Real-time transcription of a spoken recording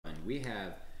one. We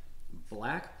have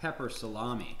black pepper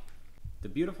salami. The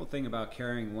beautiful thing about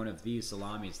carrying one of these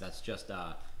salamis that's just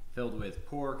filled with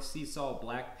pork, sea salt,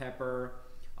 black pepper,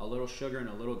 a little sugar, and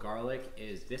a little garlic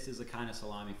is this is the kind of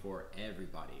salami for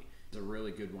everybody. It's a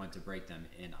really good one to break them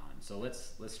in on. So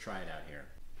let's try it out here.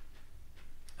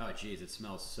 Oh geez, it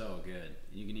smells so good.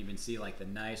 You can even see like the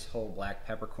nice whole black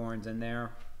peppercorns in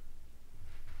there.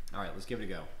 All right, let's give it a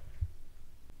go.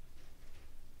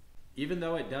 Even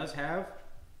though it does have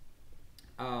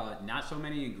not so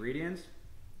many ingredients,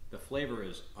 the flavor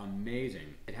is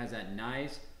amazing. It has that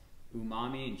nice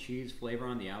umami and cheese flavor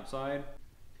on the outside,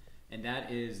 and that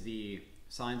is the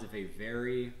signs of a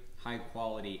very high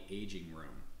quality aging room.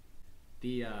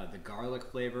 The garlic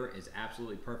flavor is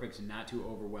absolutely perfect and not too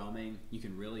overwhelming. You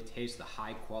can really taste the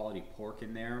high quality pork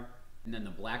in there. And then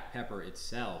the black pepper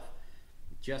itself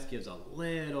just gives a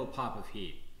little pop of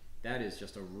heat. That is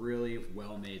just a really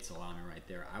well-made salami right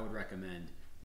there. I would recommend